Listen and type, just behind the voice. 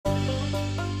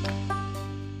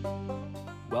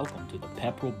Welcome to the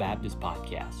Pepperell Baptist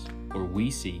Podcast, where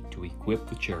we seek to equip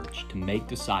the church to make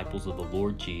disciples of the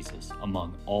Lord Jesus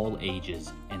among all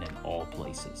ages and in all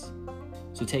places.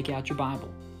 So take out your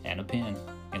Bible and a pen,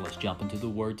 and let's jump into the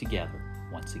Word together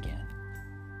once again.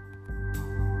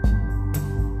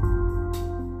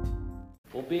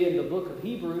 We'll be in the book of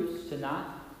Hebrews tonight.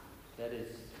 That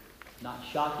is not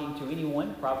shocking to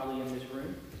anyone, probably in this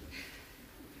room.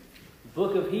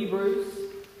 Book of Hebrews.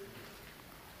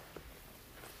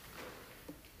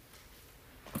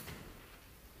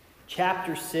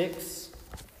 Chapter 6,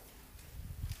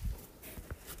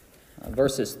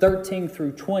 verses 13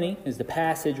 through 20 is the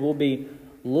passage we'll be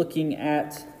looking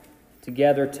at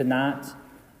together tonight.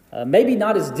 Maybe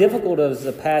not as difficult as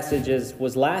the passage as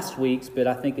was last week's, but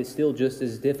I think it's still just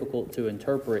as difficult to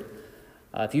interpret.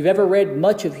 If you've ever read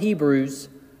much of Hebrews,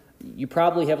 you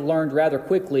probably have learned rather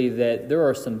quickly that there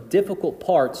are some difficult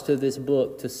parts to this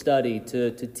book to study,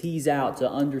 to tease out,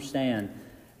 to understand.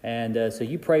 And so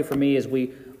you pray for me as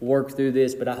we work through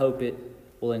this, but I hope it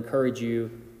will encourage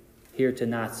you here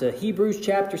tonight. So Hebrews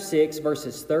chapter 6,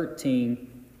 verses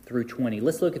 13 through 20.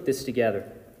 Let's look at this together.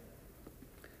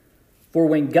 For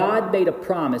when God made a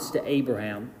promise to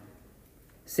Abraham,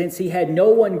 since he had no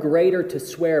one greater to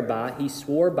swear by, he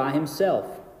swore by himself,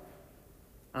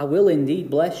 I will indeed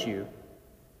bless you,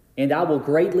 and I will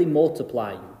greatly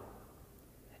multiply you.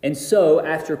 And so,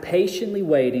 after patiently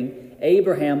waiting,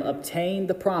 Abraham obtained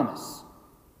the promise.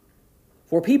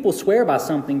 For people swear by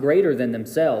something greater than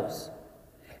themselves,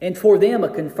 and for them a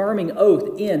confirming oath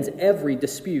ends every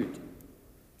dispute.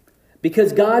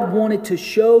 Because God wanted to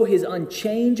show his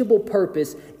unchangeable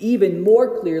purpose even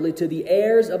more clearly to the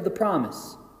heirs of the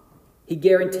promise, he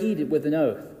guaranteed it with an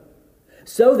oath,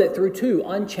 so that through two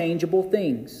unchangeable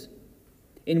things,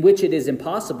 in which it is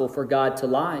impossible for God to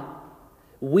lie,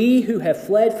 we who have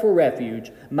fled for refuge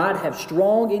might have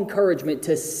strong encouragement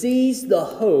to seize the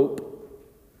hope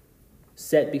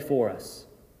set before us.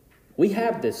 We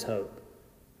have this hope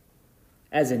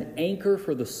as an anchor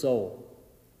for the soul,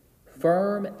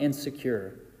 firm and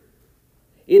secure.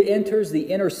 It enters the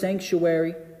inner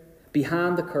sanctuary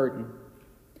behind the curtain.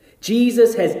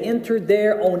 Jesus has entered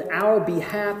there on our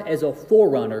behalf as a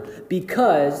forerunner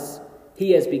because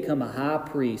he has become a high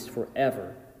priest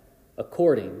forever,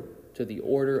 according to the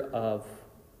order of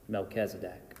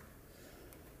Melchizedek.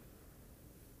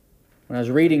 When I was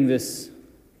reading this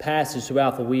passage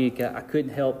throughout the week, I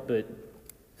couldn't help but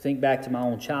think back to my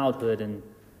own childhood and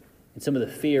some of the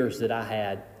fears that I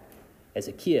had as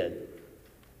a kid.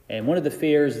 And one of the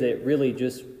fears that really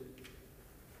just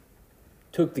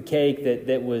took the cake,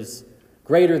 that was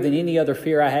greater than any other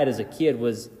fear I had as a kid,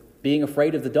 was being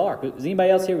afraid of the dark. Was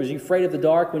anybody else here, was you afraid of the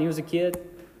dark when you was a kid?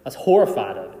 I was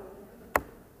horrified of it.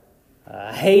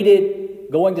 I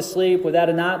hated going to sleep without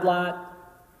a nightlight.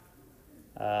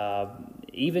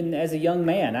 Even as a young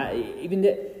man,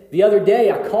 the other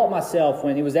day I caught myself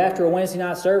when it was after a Wednesday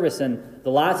night service and the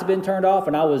lights had been turned off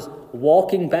and I was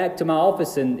walking back to my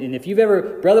office, and if you've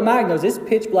ever, Brother Mike knows, it's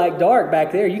pitch black dark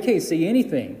back there. You can't see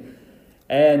anything.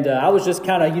 And I was just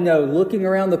kind of, looking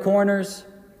around the corners,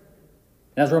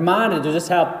 and I was reminded of just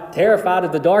how terrified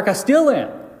of the dark I still am.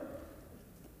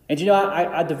 And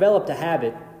I developed a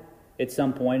habit at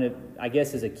some point, I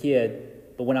guess as a kid.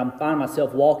 But when I find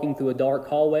myself walking through a dark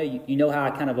hallway, you know how I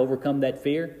kind of overcome that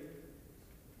fear?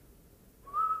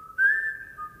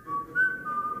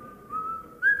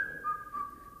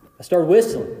 I start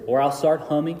whistling, or I'll start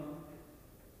humming,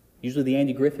 usually the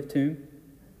Andy Griffith tune.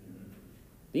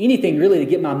 Anything really to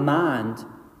get my mind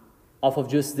off of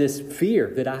just this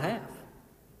fear that I have.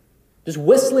 Just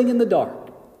whistling in the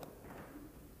dark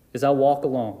as I walk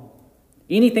along.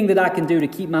 Anything that I can do to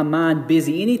keep my mind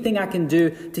busy, anything I can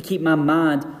do to keep my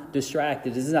mind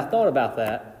distracted. As I thought about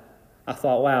that, I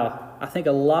thought, wow, I think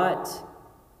a lot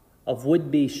of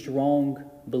would-be strong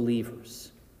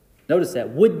believers. Notice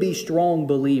that, would-be strong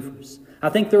believers. I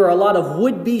think there are a lot of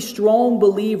would-be strong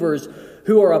believers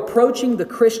who are approaching the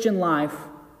Christian life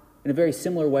in a very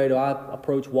similar way to I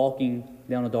approach walking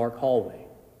down a dark hallway.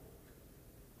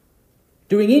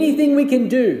 Doing anything we can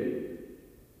do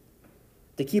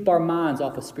to keep our minds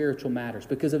off of spiritual matters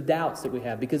because of doubts that we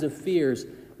have, because of fears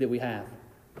that we have.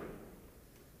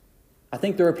 I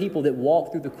think there are people that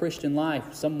walk through the Christian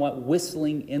life somewhat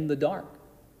whistling in the dark,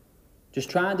 just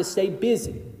trying to stay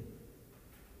busy,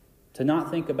 to not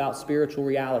think about spiritual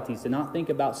realities, to not think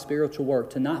about spiritual work,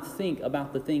 to not think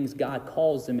about the things God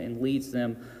calls them and leads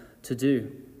them to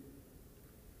do.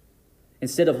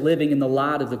 Instead of living in the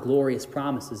light of the glorious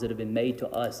promises that have been made to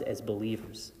us as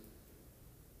believers.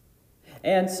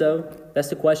 And so that's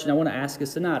the question I want to ask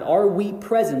us tonight. Are you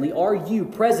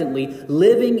presently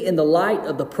living in the light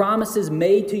of the promises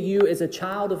made to you as a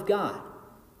child of God?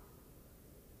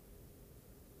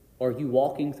 Or are you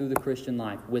walking through the Christian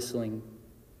life whistling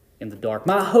in the dark?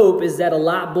 My hope is that a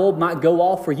light bulb might go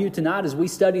off for you tonight as we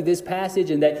study this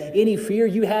passage, and that any fear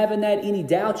you have in that, any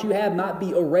doubt you have might be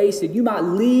erased, and you might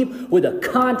leave with a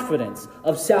confidence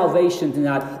of salvation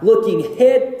tonight, looking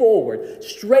head forward,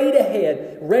 straight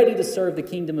ahead, ready to serve the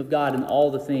kingdom of God and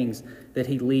all the things that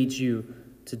He leads you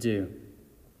to do.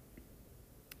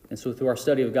 And so through our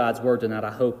study of God's Word tonight,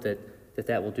 I hope that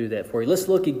will do that for you. Let's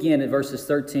look again at verses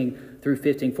 13 through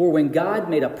 15. For when God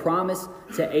made a promise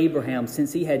to Abraham,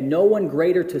 since he had no one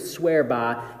greater to swear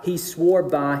by, he swore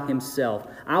by himself,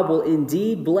 I will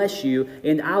indeed bless you,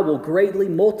 and I will greatly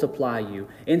multiply you.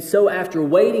 And so after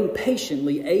waiting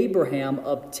patiently, Abraham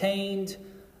obtained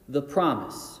the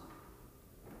promise.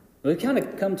 We've kind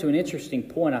of come to an interesting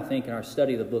point, I think, in our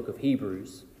study of the book of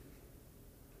Hebrews.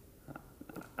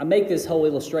 I make this whole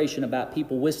illustration about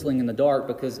people whistling in the dark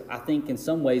because I think in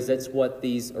some ways that's what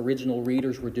these original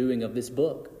readers were doing of this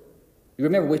book. You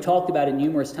remember, we talked about it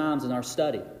numerous times in our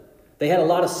study. They had a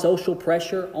lot of social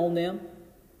pressure on them.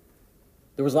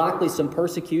 There was likely some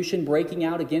persecution breaking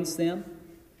out against them.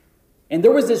 And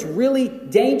there was this really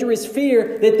dangerous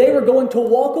fear that they were going to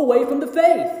walk away from the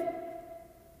faith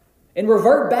and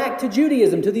revert back to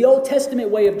Judaism, to the Old Testament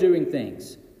way of doing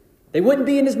things. They wouldn't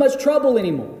be in as much trouble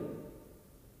anymore.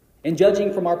 And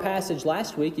judging from our passage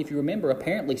last week, if you remember,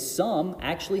 apparently some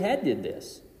actually had did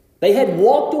this. They had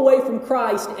walked away from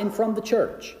Christ and from the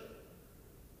church.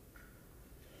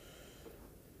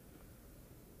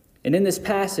 And in this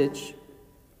passage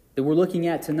that we're looking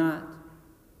at tonight,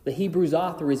 the Hebrews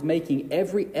author is making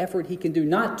every effort he can do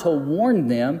not to warn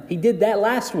them. He did that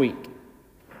last week.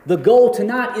 The goal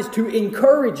tonight is to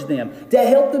encourage them, to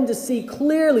help them to see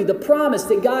clearly the promise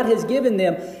that God has given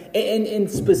them, and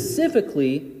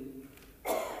specifically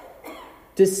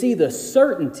to see the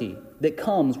certainty that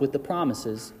comes with the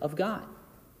promises of God.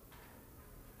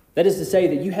 That is to say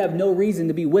that you have no reason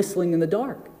to be whistling in the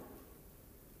dark.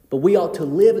 But we ought to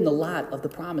live in the light of the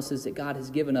promises that God has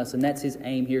given us, and that's His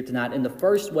aim here tonight. And the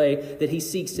first way that He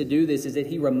seeks to do this is that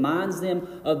He reminds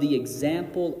them of the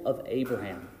example of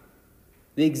Abraham.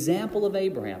 The example of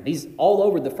Abraham. He's all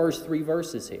over the first 3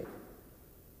 verses here.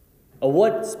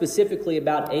 What specifically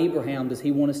about Abraham does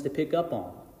He want us to pick up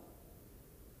on?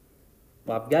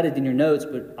 Well, I've got it in your notes,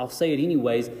 but I'll say it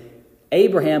anyways.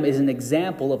 Abraham is an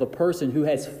example of a person who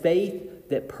has faith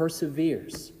that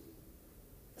perseveres.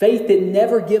 Faith that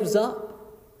never gives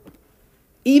up.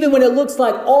 Even when it looks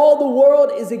like all the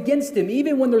world is against him.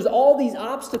 Even when there's all these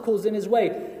obstacles in his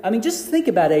way. I mean, just think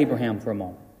about Abraham for a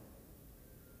moment.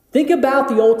 Think about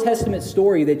the Old Testament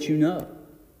story that you know.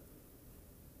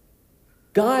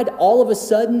 God all of a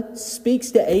sudden speaks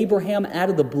to Abraham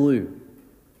out of the blue.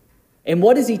 And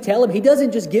what does He tell him? He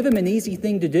doesn't just give him an easy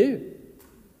thing to do.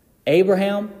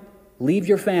 Abraham, leave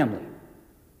your family.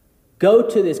 Go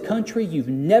to this country you've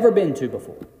never been to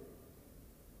before.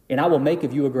 And I will make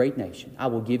of you a great nation. I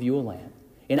will give you a land.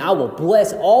 And I will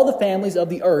bless all the families of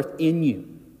the earth in you.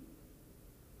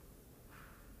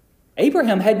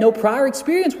 Abraham had no prior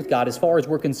experience with God as far as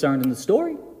we're concerned in the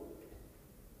story.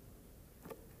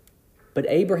 But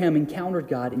Abraham encountered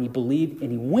God and he believed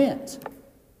and he went.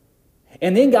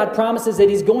 And then God promises that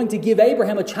He's going to give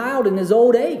Abraham a child in his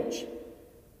old age.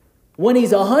 When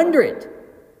he's 100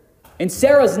 and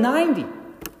Sarah's 90.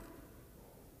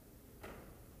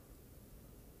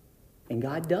 And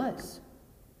God does.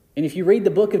 And if you read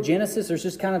the book of Genesis, there's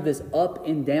just kind of this up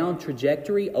and down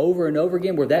trajectory over and over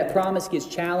again where that promise gets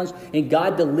challenged and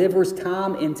God delivers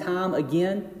time and time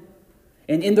again.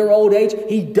 And in their old age,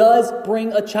 He does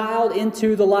bring a child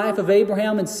into the life of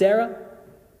Abraham and Sarah.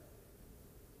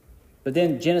 But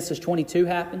then Genesis 22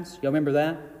 happens. Y'all remember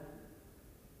that?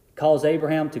 Calls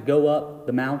Abraham to go up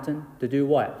the mountain to do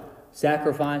what?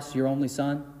 Sacrifice your only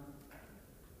son.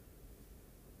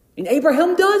 And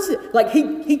Abraham does it. Like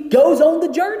he goes on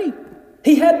the journey.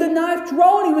 He had the knife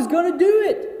drawn. He was going to do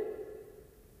it.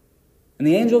 And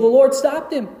the angel of the Lord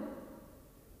stopped him.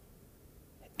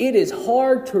 It is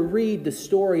hard to read the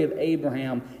story of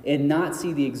Abraham and not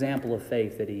see the example of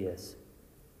faith that he is.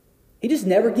 He just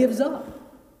never gives up.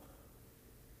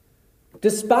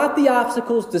 Despite the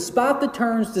obstacles, despite the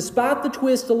turns, despite the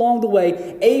twists along the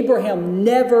way, Abraham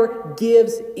never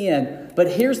gives in.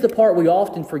 But here's the part we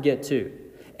often forget too.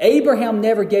 Abraham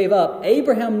never gave up.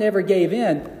 Abraham never gave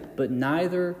in, but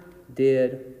neither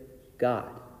did God.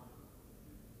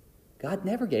 God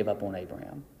never gave up on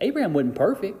Abraham. Abraham wasn't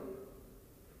perfect.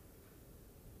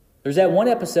 There's that one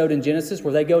episode in Genesis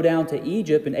where they go down to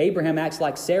Egypt and Abraham acts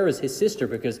like Sarah's his sister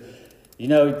because,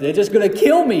 they're just going to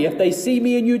kill me if they see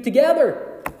me and you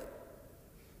together.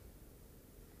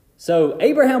 So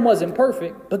Abraham wasn't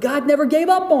perfect, but God never gave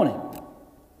up on him.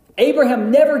 Abraham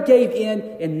never gave in,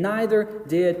 and neither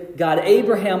did God.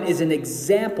 Abraham is an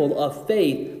example of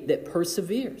faith that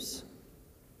perseveres,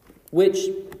 which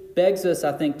begs us,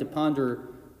 I think, to ponder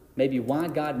maybe why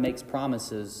God makes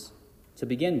promises to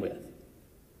begin with.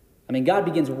 God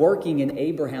begins working in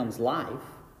Abraham's life,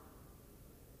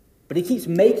 but he keeps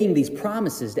making these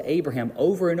promises to Abraham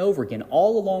over and over again,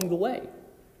 all along the way.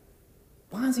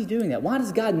 Why is he doing that? Why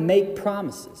does God make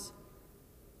promises?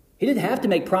 He didn't have to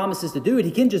make promises to do it.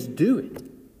 He can just do it.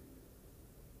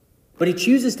 But he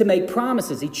chooses to make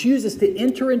promises. He chooses to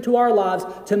enter into our lives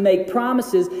to make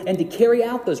promises and to carry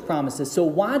out those promises. So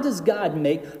why does God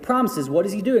make promises? What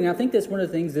is he doing? I think that's one of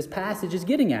the things this passage is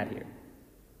getting at here.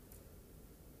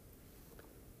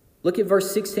 Look at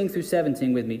verse 16 through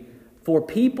 17 with me. For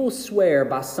people swear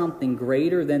by something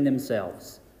greater than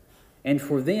themselves, and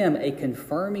for them a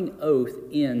confirming oath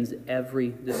ends every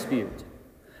dispute.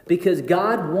 Because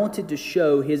God wanted to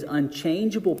show his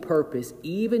unchangeable purpose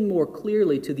even more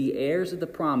clearly to the heirs of the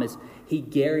promise, he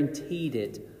guaranteed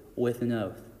it with an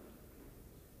oath.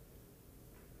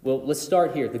 Well, let's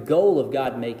start here. The goal of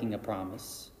God making a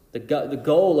promise, the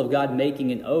goal of God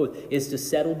making an oath is to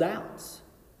settle doubts.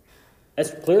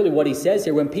 That's clearly what he says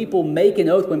here. When people make an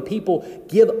oath, when people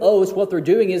give oaths, what they're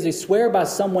doing is they swear by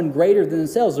someone greater than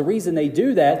themselves. The reason they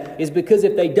do that is because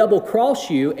if they double cross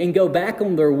you and go back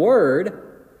on their word,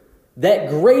 that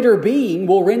greater being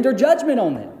will render judgment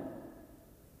on them.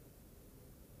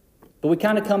 But we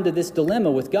kind of come to this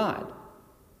dilemma with God.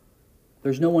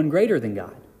 There's no one greater than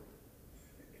God.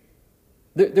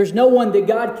 There's no one that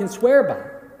God can swear by,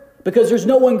 because there's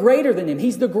no one greater than him.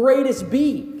 He's the greatest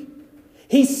being.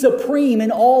 He's supreme in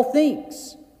all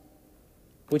things.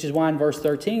 Which is why in verse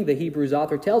 13, the Hebrews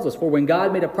author tells us, for when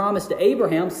God made a promise to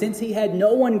Abraham, since he had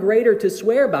no one greater to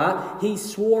swear by, he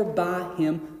swore by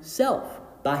himself,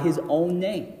 by his own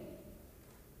name.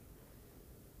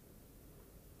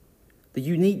 The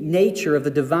unique nature of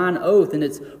the divine oath and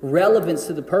its relevance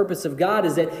to the purpose of God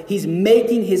is that he's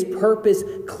making his purpose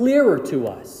clearer to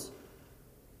us.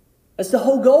 That's the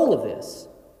whole goal of this.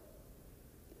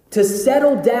 To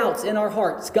settle doubts in our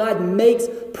hearts, God makes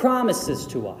promises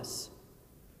to us.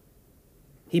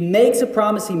 He makes a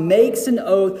promise, he makes an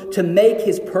oath to make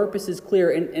his purposes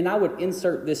clear. And I would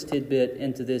insert this tidbit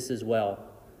into this as well.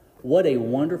 What a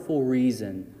wonderful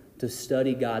reason to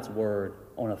study God's word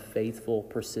on a faithful,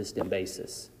 persistent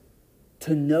basis.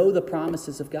 To know the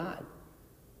promises of God.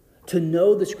 To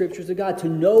know the scriptures of God. To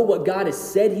know what God has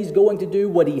said he's going to do,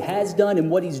 what he has done, and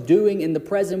what he's doing in the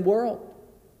present world.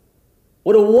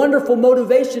 What a wonderful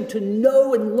motivation to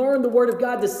know and learn the Word of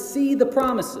God, to see the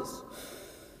promises.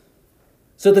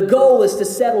 So the goal is to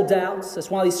settle doubts. That's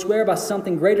why they swear by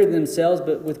something greater than themselves,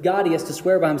 but with God he has to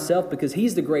swear by himself because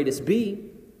he's the greatest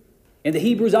being. And the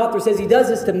Hebrews author says he does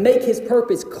this to make his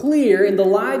purpose clear in the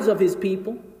lives of his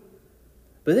people.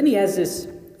 But then he has this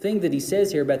thing that he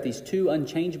says here about these two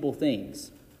unchangeable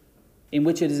things in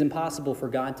which it is impossible for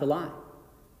God to lie.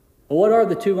 Well, what are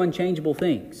the two unchangeable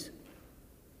things?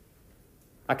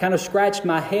 I kind of scratched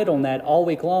my head on that all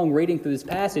week long reading through this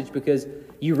passage because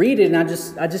you read it and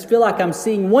I just feel like I'm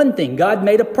seeing one thing. God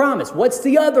made a promise. What's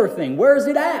the other thing? Where is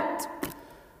it at? And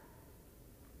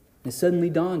it suddenly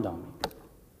dawned on me.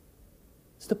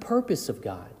 It's the purpose of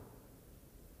God.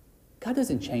 God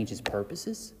doesn't change his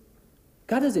purposes.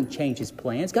 God doesn't change his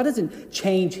plans. God doesn't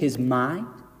change his mind.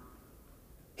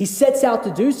 He sets out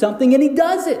to do something and he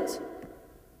does it.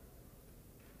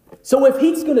 So if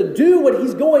he's going to do what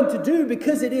he's going to do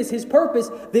because it is his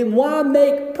purpose, then why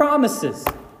make promises?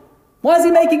 Why is he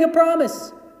making a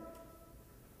promise?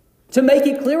 To make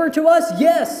it clearer to us?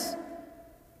 Yes.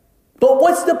 But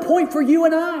what's the point for you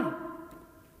and I?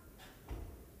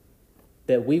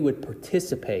 That we would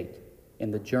participate in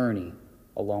the journey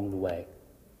along the way.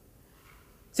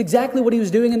 It's exactly what he was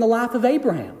doing in the life of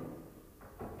Abraham.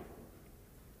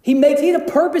 He had a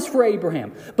purpose for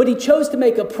Abraham, but he chose to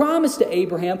make a promise to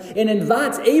Abraham and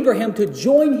invites Abraham to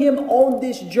join him on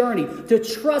this journey, to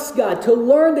trust God, to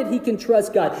learn that he can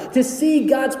trust God, to see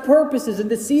God's purposes and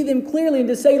to see them clearly and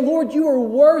to say, Lord, you are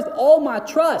worth all my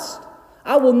trust.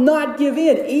 I will not give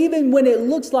in. Even when it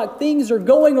looks like things are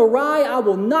going awry, I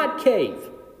will not cave.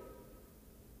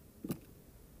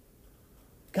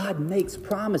 God makes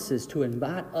promises to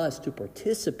invite us to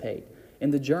participate in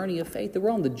the journey of faith, that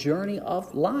we're on the journey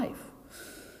of life.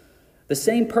 The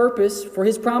same purpose for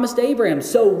his promise to Abraham,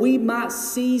 so we might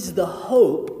seize the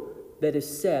hope that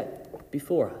is set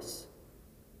before us.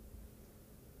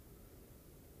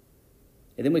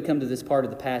 And then we come to this part of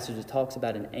the passage that talks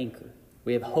about an anchor.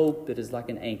 We have hope that is like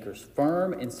an anchor,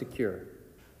 firm and secure.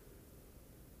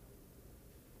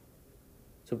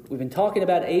 So we've been talking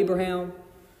about Abraham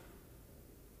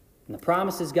and the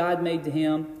promises God made to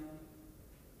him.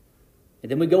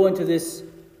 And then we go into this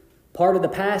part of the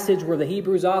passage where the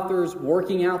Hebrews author is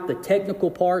working out the technical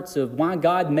parts of why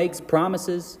God makes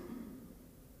promises.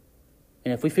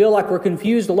 And if we feel like we're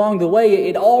confused along the way,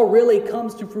 it all really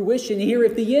comes to fruition here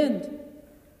at the end.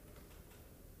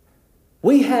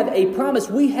 We have a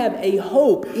promise. We have a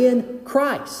hope in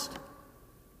Christ.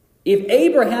 If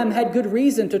Abraham had good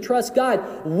reason to trust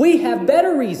God, we have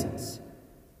better reasons.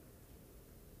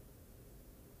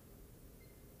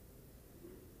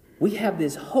 We have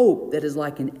this hope that is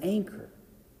like an anchor.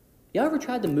 Y'all ever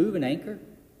tried to move an anchor?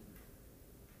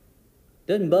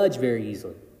 Doesn't budge very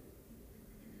easily.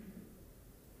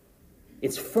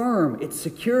 It's firm. It's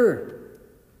secure.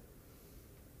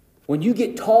 When you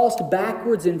get tossed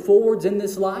backwards and forwards in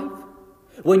this life,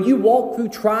 when you walk through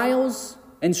trials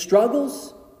and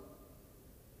struggles,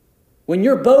 when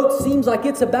your boat seems like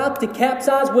it's about to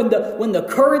capsize, when the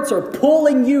currents are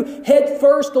pulling you head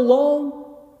first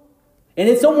along, and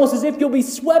it's almost as if you'll be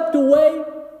swept away,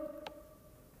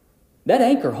 that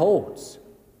anchor holds.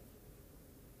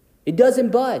 It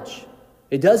doesn't budge.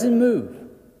 It doesn't move.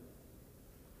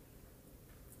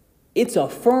 It's a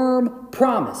firm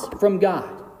promise from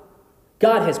God.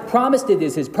 God has promised it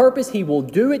is His purpose. He will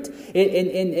do it.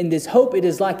 In this hope, it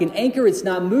is like an anchor. It's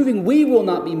not moving. We will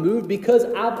not be moved because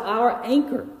of our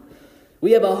anchor.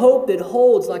 We have a hope that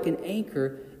holds like an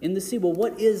anchor in the sea. Well,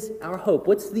 what is our hope?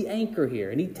 What's the anchor here?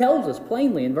 And he tells us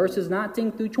plainly in verses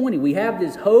 19 through 20. We have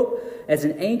this hope as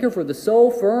an anchor for the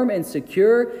soul, firm and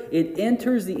secure. It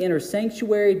enters the inner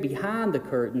sanctuary behind the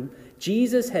curtain.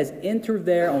 Jesus has entered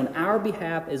there on our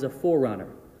behalf as a forerunner,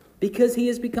 because he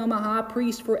has become a high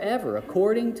priest forever,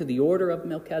 according to the order of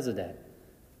Melchizedek.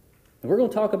 And we're going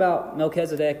to talk about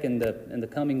Melchizedek in the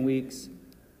coming weeks.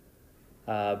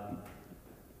 The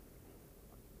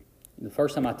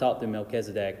first time I talked to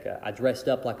Melchizedek, I dressed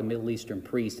up like a Middle Eastern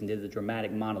priest and did a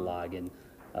dramatic monologue. And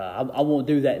I won't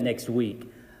do that next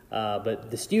week. But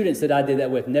the students that I did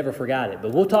that with never forgot it.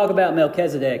 But we'll talk about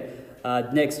Melchizedek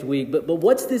next week. But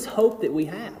what's this hope that we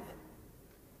have?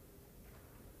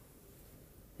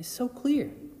 It's so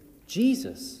clear.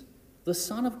 Jesus, the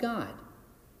Son of God,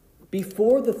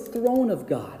 before the throne of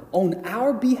God, on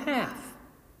our behalf.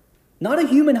 Not a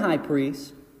human high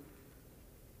priest.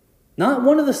 Not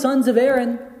one of the sons of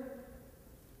Aaron.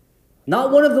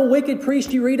 Not one of the wicked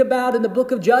priests you read about in the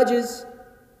book of Judges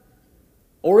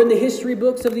or in the history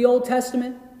books of the Old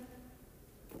Testament.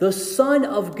 The Son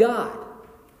of God.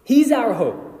 He's our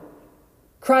hope.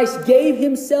 Christ gave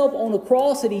himself on a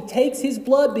cross, and he takes his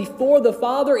blood before the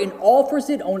Father and offers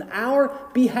it on our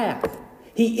behalf.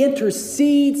 He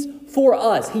intercedes for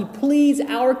us. He pleads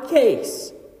our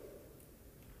case.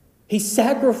 He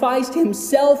sacrificed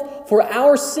himself for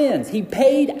our sins. He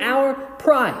paid our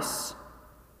price.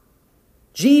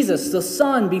 Jesus, the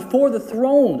Son, before the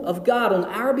throne of God on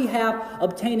our behalf,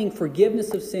 obtaining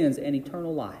forgiveness of sins and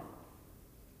eternal life.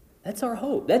 That's our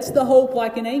hope. That's the hope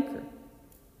like an anchor.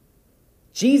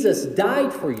 Jesus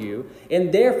died for you,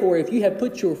 and therefore, if you have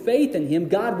put your faith in him,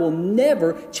 God will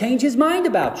never change his mind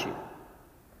about you.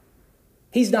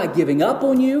 He's not giving up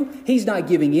on you. He's not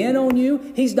giving in on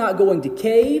you. He's not going to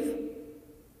cave.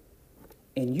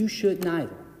 And you shouldn't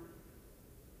either.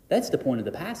 That's the point of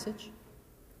the passage.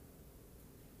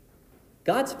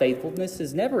 God's faithfulness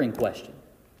is never in question.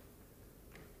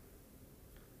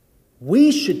 We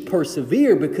should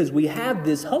persevere because we have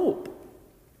this hope.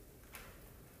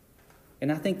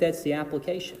 And I think that's the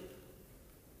application.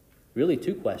 Really,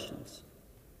 two questions.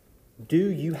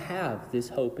 Do you have this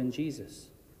hope in Jesus?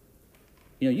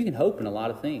 You know, you can hope in a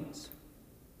lot of things.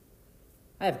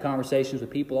 I have conversations with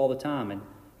people all the time,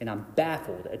 and I'm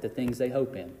baffled at the things they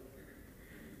hope in.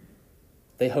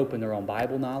 They hope in their own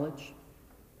Bible knowledge.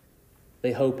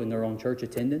 They hope in their own church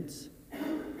attendance.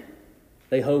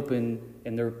 They hope in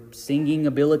their singing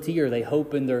ability, or they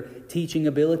hope in their teaching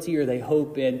ability, or they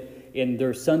hope in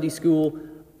their Sunday school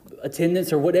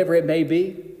attendance, or whatever it may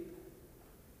be.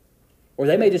 Or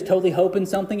they may just totally hope in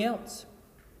something else.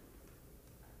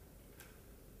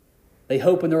 They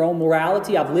hope in their own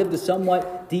morality. I've lived a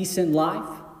somewhat decent life.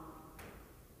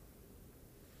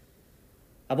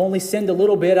 I've only sinned a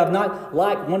little bit. I'm not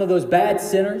like one of those bad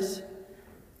sinners.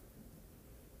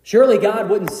 Surely God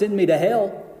wouldn't send me to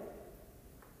hell.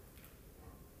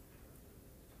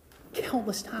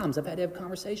 Countless times I've had to have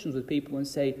conversations with people and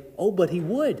say, oh, but he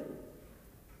would.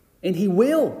 And he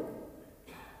will.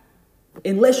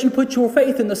 Unless you put your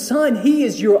faith in the Son, he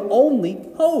is your only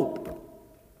hope.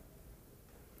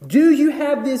 Do you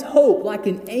have this hope like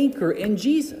an anchor in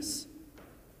Jesus?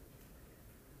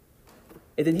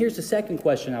 And then here's the second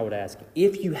question I would ask.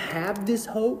 If you have this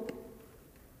hope,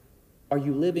 are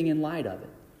you living in light of it?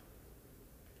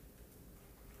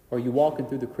 Or are you walking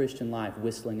through the Christian life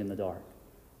whistling in the dark?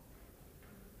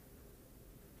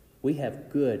 We have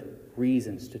good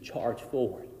reasons to charge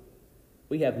forward.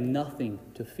 We have nothing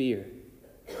to fear.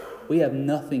 We have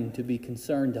nothing to be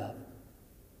concerned of.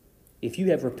 If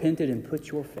you have repented and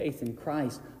put your faith in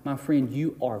Christ, my friend,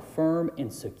 you are firm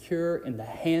and secure in the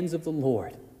hands of the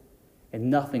Lord, and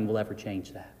nothing will ever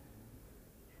change that.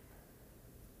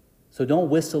 So don't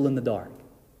whistle in the dark,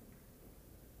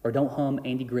 or don't hum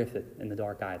Andy Griffith in the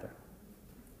dark either.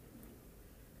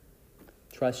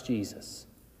 Trust Jesus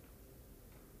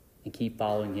and keep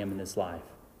following Him in this life,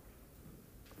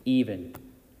 even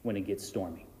when it gets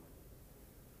stormy.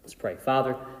 Let's pray.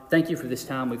 Father, thank you for this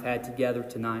time we've had together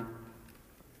tonight.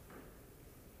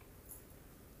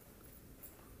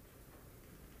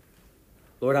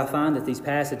 Lord, I find that these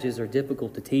passages are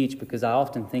difficult to teach because I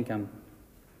often think I'm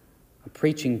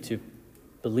preaching to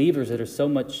believers that are so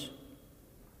much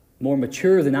more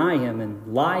mature than I am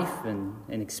in life and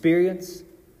experience.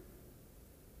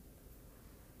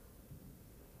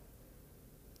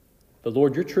 But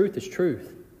Lord, your truth is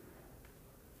truth.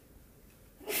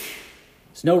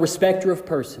 It's no respecter of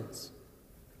persons.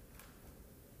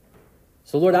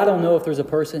 So Lord, I don't know if there's a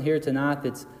person here tonight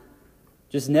that's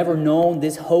just never known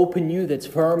this hope in you that's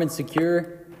firm and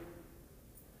secure.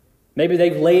 Maybe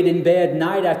they've laid in bed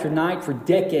night after night for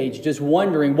decades just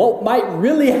wondering what might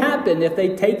really happen if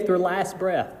they take their last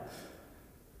breath.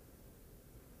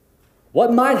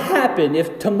 What might happen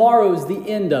if tomorrow's the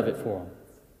end of it for them?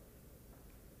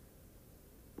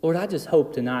 Lord, I just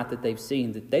hope tonight that they've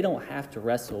seen that they don't have to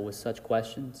wrestle with such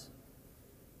questions.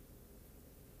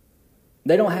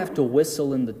 They don't have to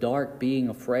whistle in the dark being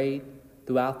afraid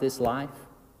throughout this life.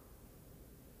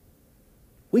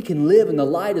 We can live in the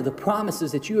light of the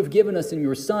promises that you have given us in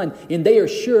your Son, and they are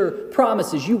sure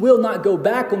promises. You will not go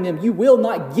back on them. You will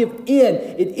not give in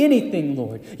anything,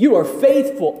 Lord. You are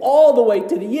faithful all the way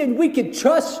to the end. We can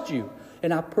trust you.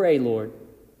 And I pray, Lord,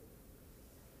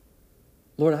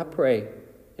 I pray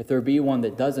if there be one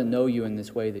that doesn't know you in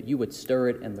this way, that you would stir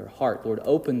it in their heart. Lord,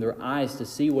 open their eyes to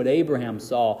see what Abraham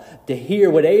saw, to hear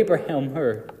what Abraham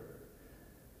heard.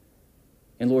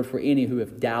 And Lord, for any who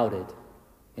have doubted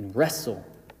and wrestled,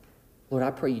 Lord, I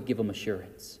pray you'd give them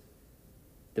assurance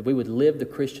that we would live the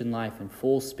Christian life in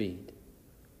full speed,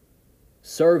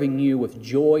 serving you with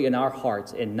joy in our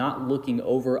hearts and not looking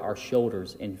over our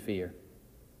shoulders in fear.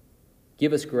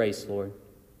 Give us grace, Lord.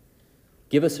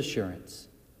 Give us assurance.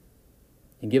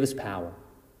 And give us power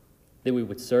that we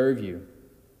would serve you,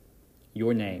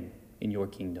 your name, in your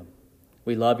kingdom.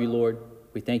 We love you, Lord.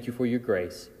 We thank you for your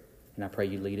grace. And I pray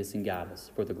you lead us and guide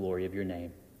us for the glory of your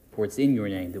name. For it's in your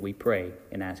name that we pray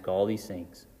and ask all these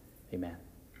things. Amen.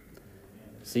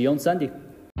 See you on Sunday.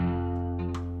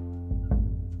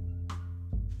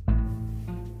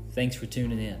 Thanks for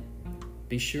tuning in.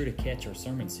 Be sure to catch our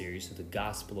sermon series of the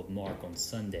Gospel of Mark on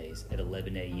Sundays at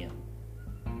 11 a.m.,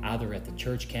 either at the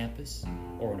church campus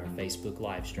or on our Facebook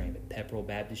live stream at Pepperell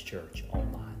Baptist Church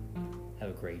online.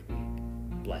 Have a great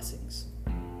week. Blessings.